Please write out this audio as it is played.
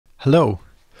Hello.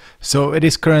 So it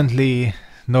is currently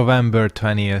November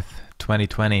 20th,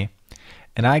 2020,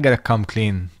 and I gotta come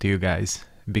clean to you guys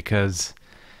because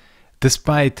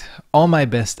despite all my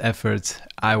best efforts,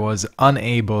 I was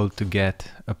unable to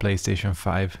get a PlayStation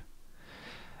 5.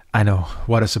 I know,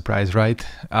 what a surprise, right?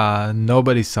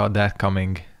 Nobody saw that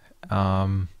coming.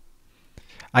 Um,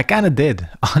 I kind of did.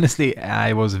 Honestly,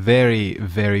 I was very,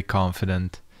 very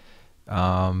confident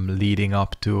leading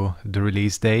up to the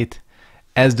release date.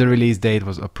 As the release date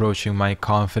was approaching, my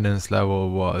confidence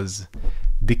level was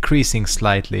decreasing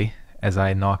slightly as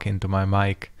I knock into my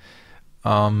mic.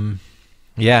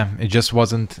 Yeah, it just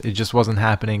wasn't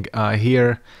happening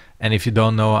here. And if you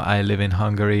don't know, I live in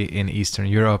Hungary in Eastern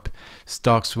Europe.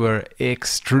 Stocks were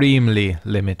extremely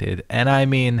limited. And I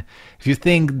mean, if you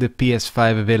think the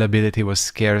PS5 availability was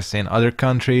scarce in other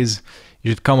countries,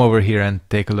 you should come over here and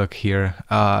take a look here.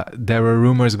 There were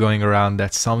rumors going around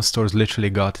that some stores literally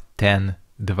got 10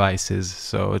 devices.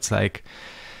 So it's like,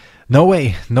 no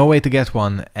way to get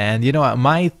one. And you know,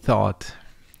 my thought,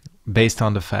 based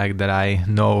on the fact that I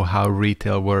know how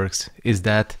retail works, is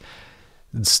that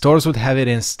stores would have it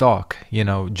in stock, you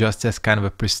know, just as kind of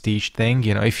a prestige thing.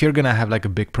 You know, if you're gonna have like a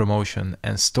big promotion,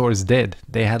 and stores did,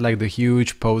 they had like the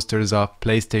huge posters up,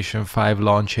 PlayStation 5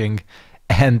 launching,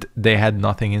 and they had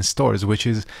nothing in stores, which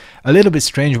is a little bit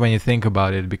strange when you think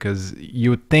about it, because you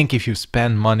would think if you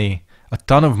spend money, a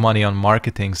ton of money on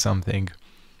marketing something,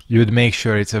 you would make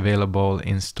sure it's available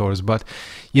in stores. But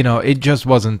you know, it just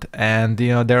wasn't. And you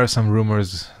know, there are some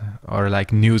rumors or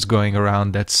like news going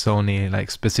around that Sony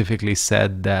like specifically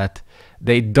said that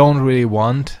they don't really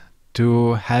want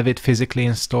to have it physically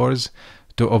in stores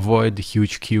to avoid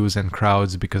huge queues and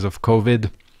crowds because of COVID.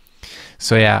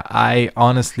 So yeah, I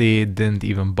honestly didn't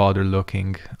even bother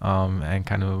looking and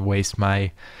kind of waste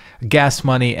my gas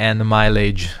money and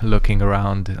mileage looking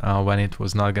around when it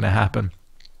was not gonna happen.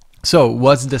 So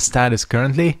what's the status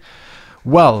currently?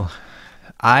 Well,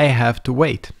 I have to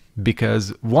wait, because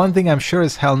one thing I'm sure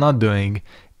as hell not doing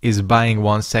is buying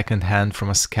one second hand from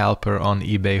a scalper on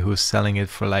eBay who's selling it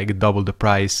for like double the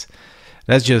price.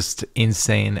 That's just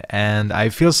insane, and I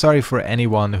feel sorry for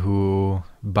anyone who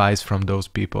buys from those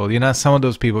people. You know, some of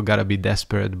those people gotta be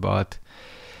desperate, but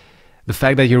the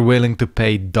fact that you're willing to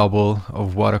pay double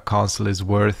of what a console is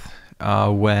worth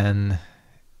when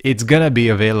it's gonna be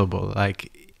available,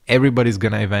 like everybody's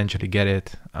gonna eventually get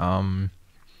it.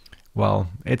 Well,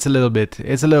 it's a little bit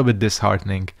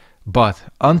disheartening, but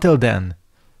until then,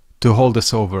 to hold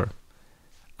us over,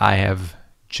 I have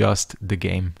just the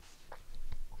game.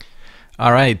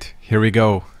 All right, here we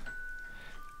go.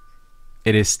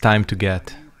 It is time to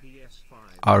get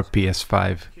our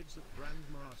PS5.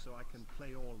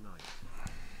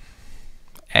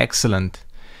 Excellent.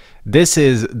 This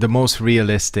is the most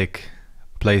realistic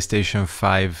PlayStation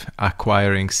 5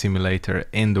 acquiring simulator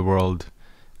in the world.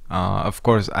 Of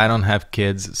course, I don't have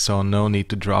kids, so no need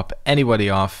to drop anybody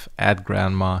off at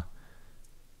grandma.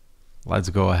 Let's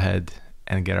go ahead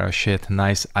and get our shit.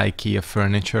 Nice IKEA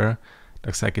furniture.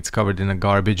 Looks like it's covered in a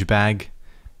garbage bag.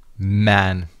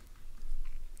 Man.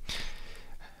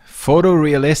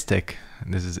 Photorealistic.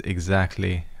 This is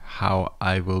exactly how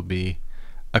I will be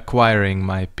acquiring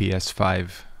my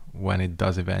PS5 when it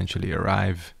does eventually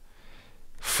arrive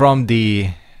from the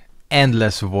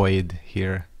endless void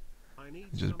here.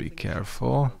 Just be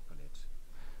careful.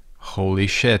 Holy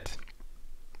shit.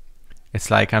 It's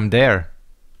like I'm there.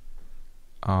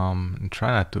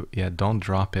 Try not to, yeah, don't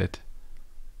drop it.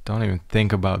 Don't even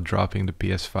think about dropping the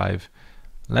PS5.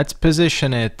 Let's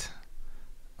position it.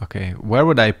 Okay, where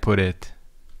would I put it?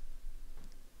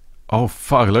 Oh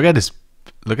fuck, look at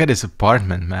this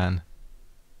apartment, man.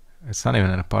 It's not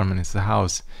even an apartment, it's a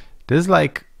house. This is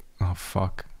like, oh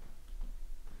fuck.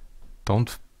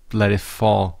 Don't let it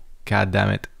fall. God damn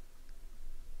it.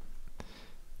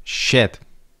 Shit.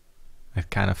 It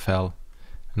kind of fell.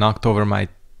 Knocked over my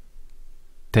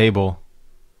table.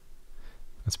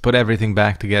 Let's put everything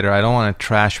back together. I don't want to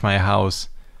trash my house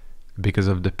because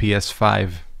of the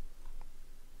PS5.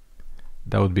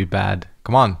 That would be bad.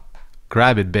 Come on.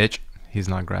 Grab it, bitch. He's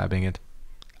not grabbing it.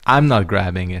 I'm not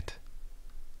grabbing it.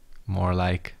 More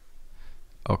like...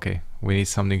 Okay, we need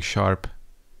something sharp.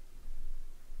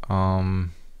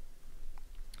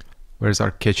 Where's our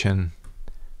kitchen?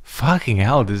 Fucking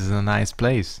hell, this is a nice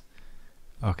place.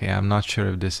 Okay, I'm not sure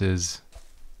if this is...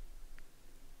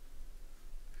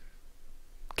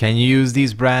 Can you use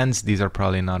these brands? These are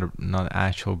probably not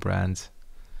actual brands.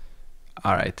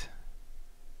 Alright.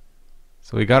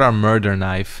 So we got our murder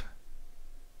knife.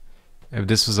 If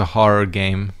this was a horror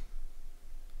game,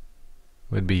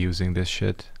 we'd be using this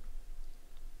shit.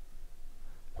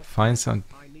 Find some...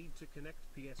 I need to connect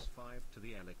PS5 to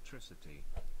the electric electricity.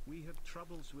 We had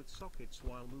troubles with sockets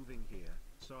while moving here,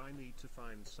 so I need to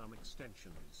find some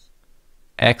extensions.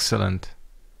 Excellent.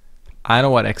 I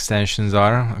know what extensions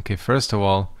are. Okay, first of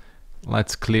all,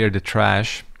 let's clear the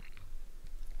trash.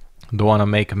 Don't want to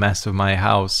make a mess of my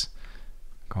house.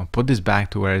 Come on, put this back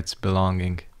to where it's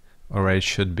belonging, or where it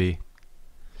should be.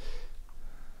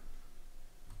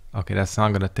 Okay, that's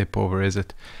not gonna tip over, is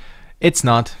it? It's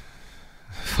not.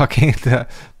 Fucking the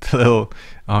little...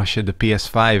 Oh shit, the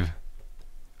PS5.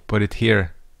 Put it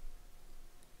here.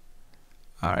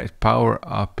 Alright, power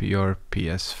up your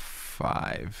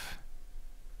PS5.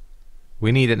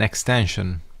 We need an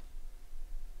extension.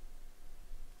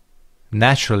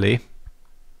 Naturally,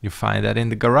 you find that in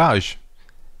the garage.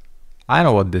 I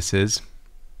know what this is.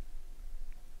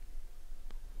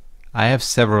 I have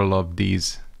several of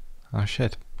these. Oh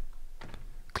shit.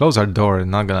 Close our door.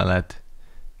 Not gonna let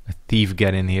a thief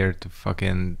get in here to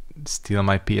fucking steal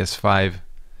my PS5.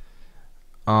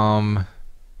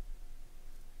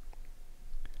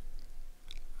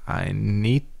 I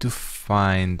need to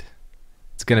find...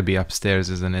 It's gonna be upstairs,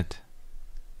 isn't it?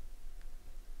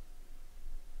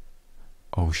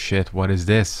 Oh shit, what is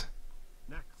this?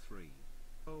 Knack 3.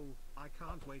 Oh, I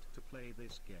can't wait to play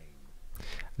this game.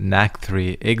 Knack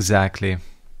 3, exactly.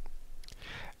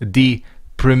 The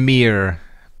premier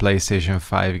PlayStation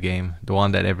 5 game. The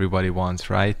one that everybody wants,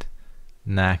 right?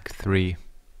 Knack 3.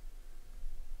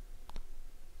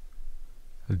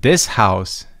 This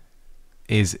house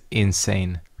is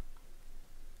insane.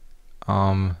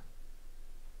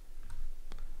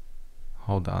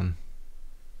 Hold on.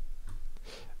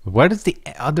 Where does the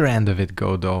other end of it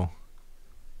go, though?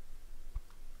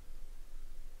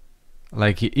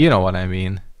 Like, you know what I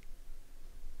mean.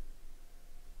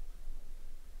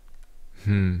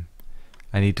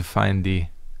 I need to find the...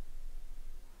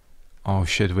 Oh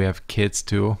shit, we have kids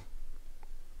too.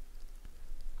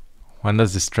 When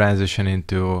does this transition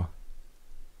into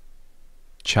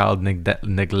child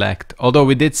neglect? Although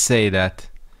we did say that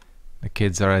the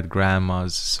kids are at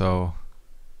grandma's, so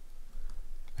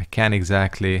I can't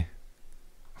exactly...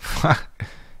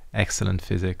 Excellent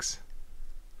physics.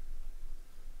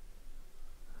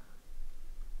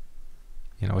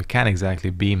 You know, we can't exactly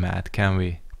be mad, can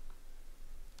we?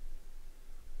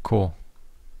 Cool.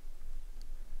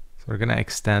 So we're gonna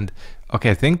extend.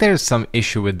 Okay, I think there's some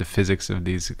issue with the physics of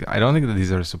these. I don't think that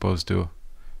these are supposed to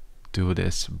do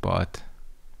this, but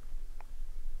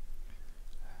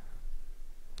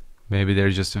maybe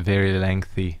they're just very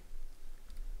lengthy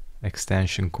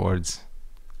extension cords.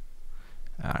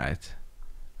 Alright.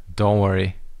 Don't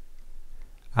worry.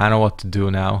 I know what to do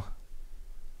now.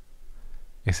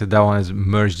 Except that one is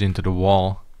merged into the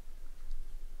wall.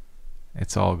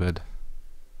 It's all good.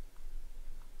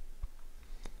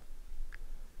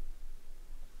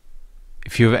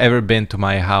 If you've ever been to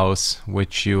my house,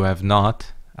 which you have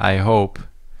not, I hope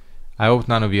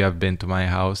none of you have been to my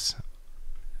house.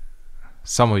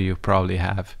 Some of you probably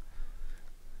have,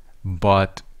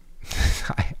 but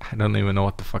I don't even know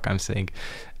what the fuck I'm saying.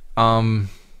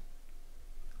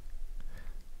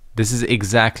 This is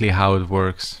exactly how it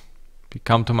works. If you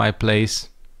come to my place,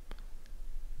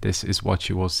 this is what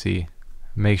you will see.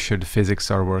 Make sure the physics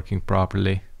are working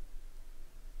properly.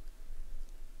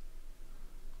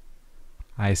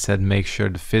 I said make sure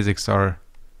the physics are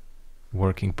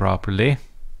working properly.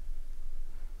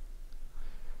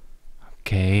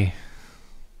 Okay.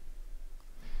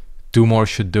 2 more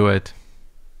should do it.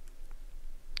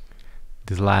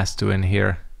 These last 2 in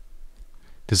here.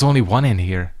 There's only 1 in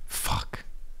here. Fuck.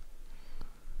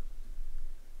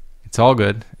 It's all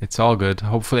good. It's all good.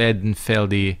 Hopefully I didn't fail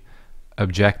the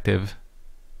objective.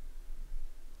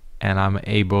 And I'm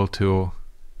able to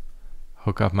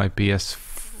hook up my PS4.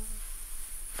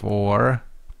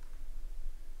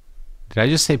 Did I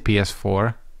just say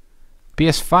PS4?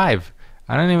 PS5.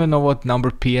 I don't even know what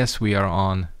number PS we are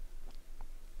on.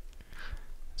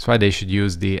 That's why they should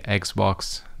use the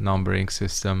Xbox numbering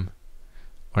system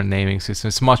or naming system.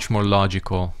 It's much more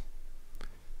logical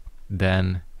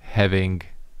than having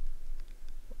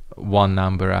one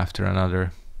number after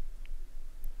another.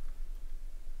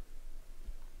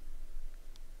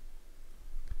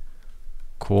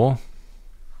 Cool.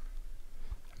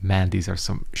 Man, these are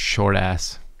some short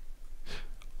ass.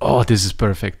 Oh, this is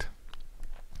perfect.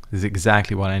 This is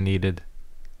exactly what I needed.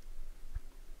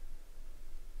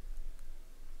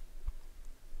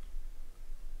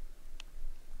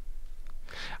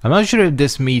 I'm not sure if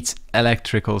this meets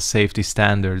electrical safety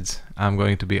standards. I'm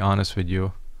going to be honest with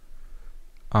you.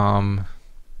 If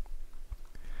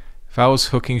I was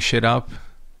hooking shit up,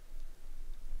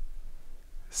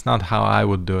 it's not how I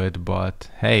would do it, but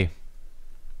hey,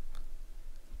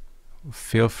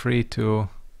 feel free to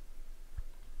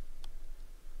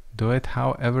do it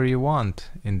however you want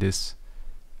in this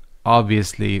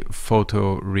obviously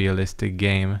photorealistic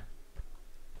game.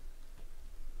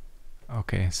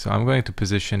 Okay, so I'm going to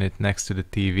position it next to the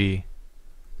TV.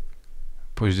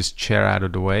 Push this chair out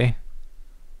of the way.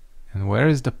 And where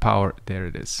is the power? There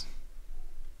it is.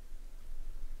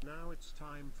 Now it's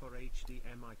time for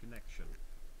HDMI connection.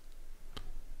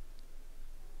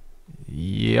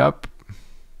 Yep.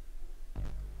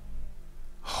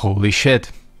 Holy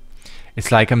shit.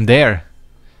 It's like I'm there.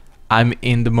 I'm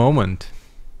in the moment.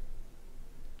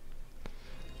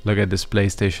 Look at this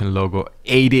PlayStation logo.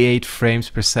 88 frames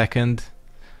per second.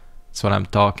 That's what I'm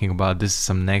talking about. This is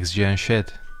some next gen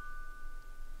shit.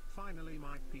 Finally,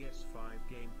 my PS5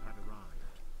 gamepad arrived.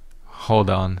 Hold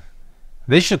on.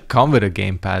 They should come with a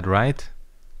gamepad, right?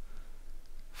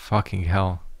 Fucking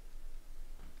hell.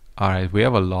 Alright, we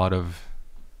have a lot of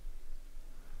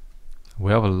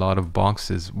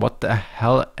boxes. What the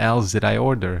hell else did I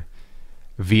order?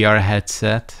 VR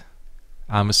headset,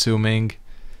 I'm assuming.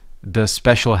 The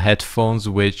special headphones,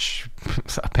 which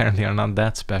apparently are not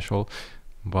that special,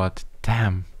 but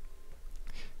damn.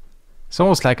 It's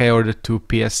almost like I ordered 2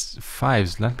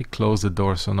 PS5s. Let me close the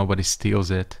door so nobody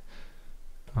steals it.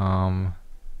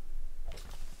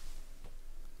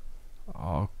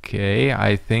 Okay,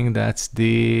 I think that's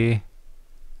the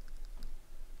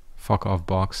fuck off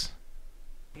box.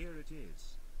 Here it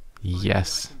is.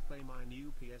 Yes. I can play my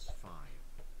new PS5.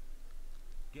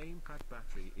 Gamepad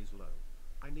battery is low.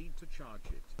 I need to charge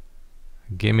it.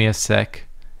 Give me a sec.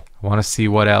 I want to see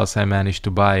what else I managed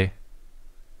to buy.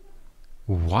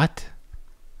 What?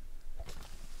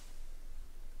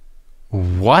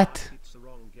 What? It's the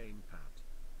wrong gamepad.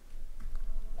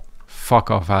 Fuck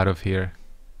off out of here.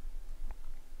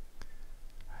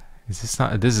 Is this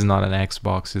not? This is not an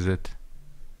Xbox, is it?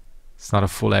 It's not a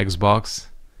full Xbox.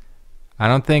 I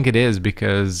don't think it is,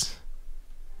 because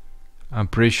I'm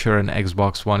pretty sure an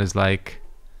Xbox One is like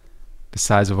the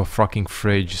size of a fucking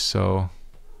fridge, so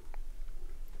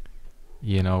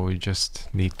you know, we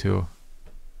just need to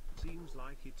Seems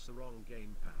like it's the wrong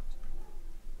gamepad.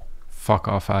 fuck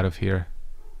off out of here.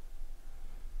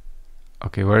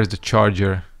 Okay, where's the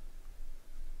charger?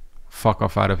 Fuck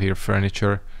off out of here,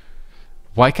 furniture.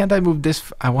 Why can't I move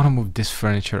this? I want to move this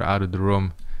furniture out of the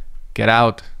room. Get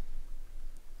out.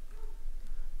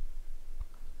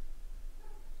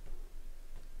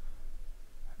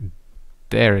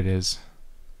 There it is.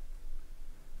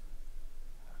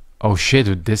 Oh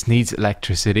shit, this needs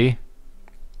electricity.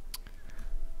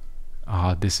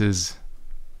 Ah, this is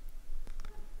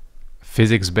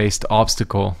physics-based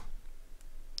obstacle.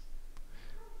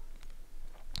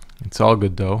 It's all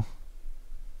good though.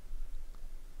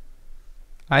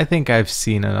 I think I've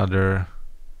seen another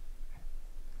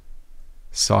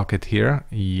socket here.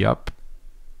 Yup.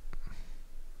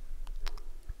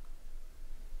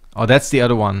 Oh, that's the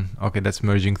other one. Okay, that's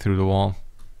merging through the wall.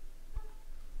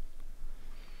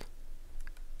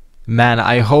 Man,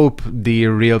 I hope the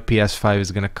real PS5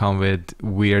 is gonna come with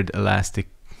weird elastic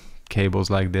cables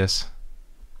like this.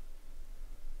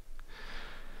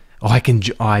 Oh, I can.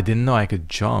 Oh, I didn't know I could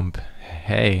jump.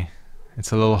 Hey,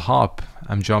 it's a little hop.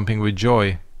 I'm jumping with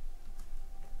joy.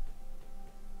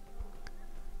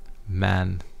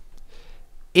 Man,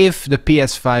 if the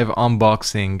PS5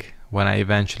 unboxing, when I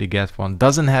eventually get one,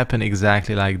 doesn't happen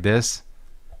exactly like this,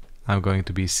 I'm going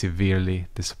to be severely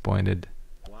disappointed.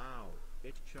 Wow,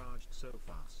 it charged so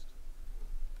fast.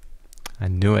 I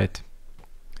knew it.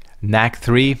 Knack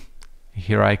 3,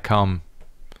 here I come.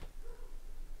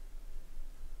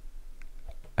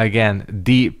 Again,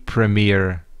 the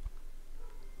premiere.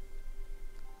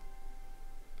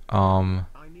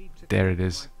 There it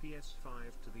is. My PS5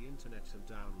 to the internet and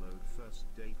download first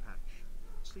day patch.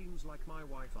 Seems like my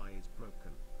Wi-Fi is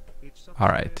broken. It's All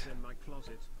right. in my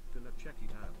closet. Gonna check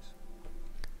it out.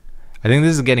 I think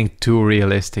this is getting too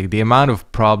realistic. The amount of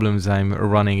problems I'm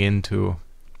running into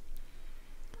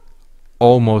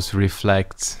almost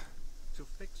reflects. To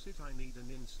fix it, I need an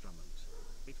instrument.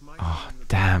 It might Oh, be in the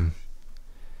damn.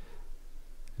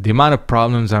 The amount of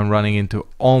problems I'm running into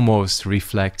almost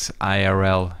reflects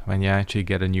IRL when you actually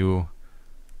get a new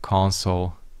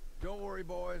console. Don't worry,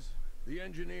 boys. The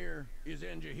engineer is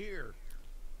here.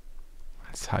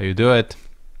 That's how you do it.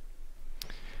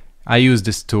 I use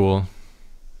this tool,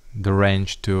 the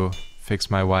wrench, to fix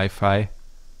my Wi-Fi.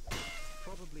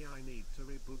 Probably I need to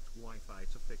reboot Wi-Fi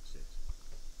to fix it.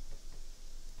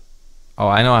 Oh,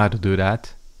 I know how to do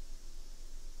that.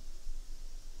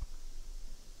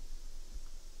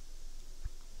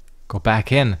 Go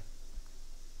back in.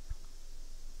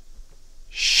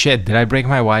 Shit, did I break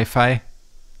my Wi-Fi?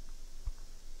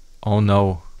 Oh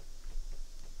no.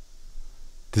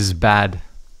 This is bad.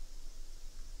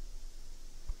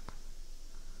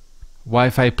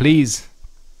 Wi-Fi, please.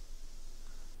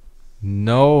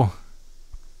 No.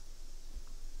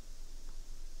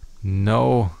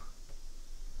 No.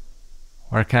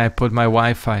 Where can I put my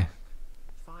Wi-Fi?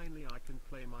 Finally, I can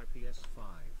play my PS5.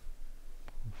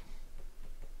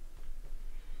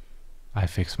 I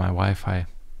fixed my Wi-Fi.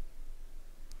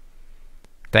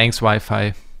 Thanks,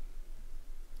 Wi-Fi.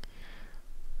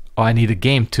 Oh, I need a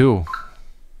game too.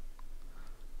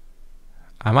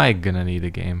 Am I gonna need a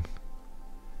game?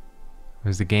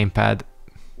 Where's the gamepad?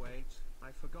 Wait, I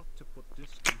forgot to put this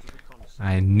into the console.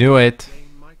 I knew it.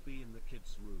 Game might be in the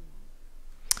kids' room.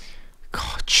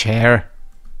 God, chair.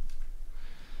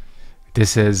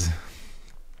 This is...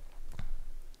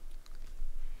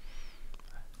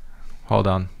 Hold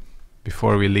on.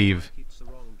 Before we leave. It's the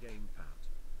wrong gamepad.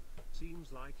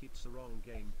 Seems like it's the wrong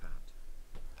gamepad.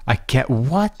 I can't...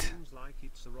 What? Seems like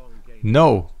it's the wrong gamepad.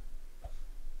 No.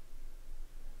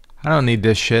 I don't need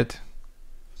this shit.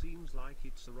 Seems like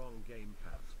it's the wrong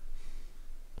gamepad.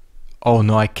 Oh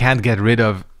no, I can't get rid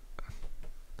of...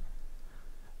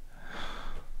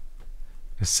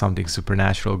 There's something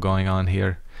supernatural going on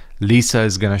here. Lisa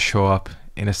is gonna show up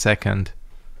in a second.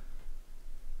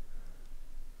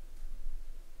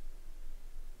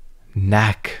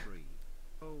 Knack.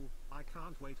 Oh, I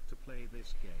can't wait to play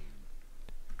this game.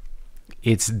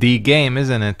 It's the game,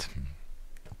 isn't it?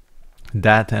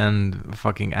 That and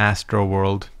fucking Astro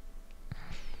World.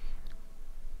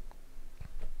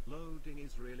 Loading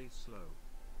is really slow.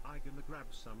 I'm gonna grab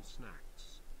some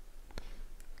snacks.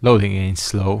 Loading ain't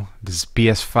slow. This is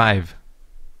PS5.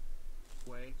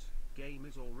 Wait, game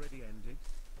is already ended.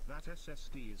 That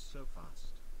SSD is so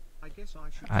fast. I guess I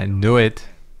should. I start knew it. again.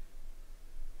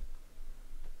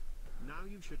 Now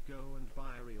you should go and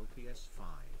buy a real PS5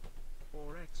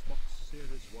 or Xbox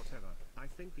Series, whatever. I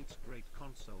think it's great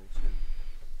console too.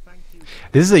 Thank you.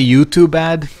 This is a YouTube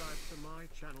ad. Subscribe to my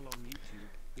channel on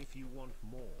YouTube if you want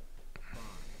more. Bye.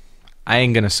 I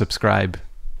ain't gonna subscribe.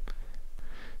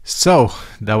 So,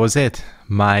 that was it.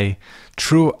 My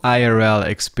true IRL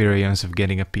experience of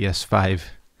getting a PS5.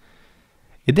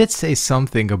 It did say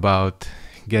something about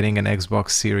getting an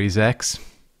Xbox Series X.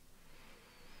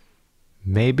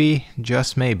 Maybe,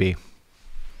 just maybe.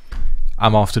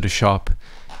 I'm off to the shop.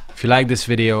 If you like this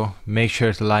video, make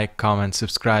sure to like, comment,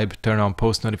 subscribe, turn on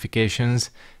post notifications,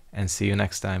 and see you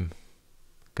next time.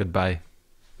 Goodbye.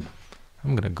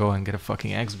 I'm gonna go and get a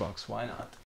fucking Xbox, why not?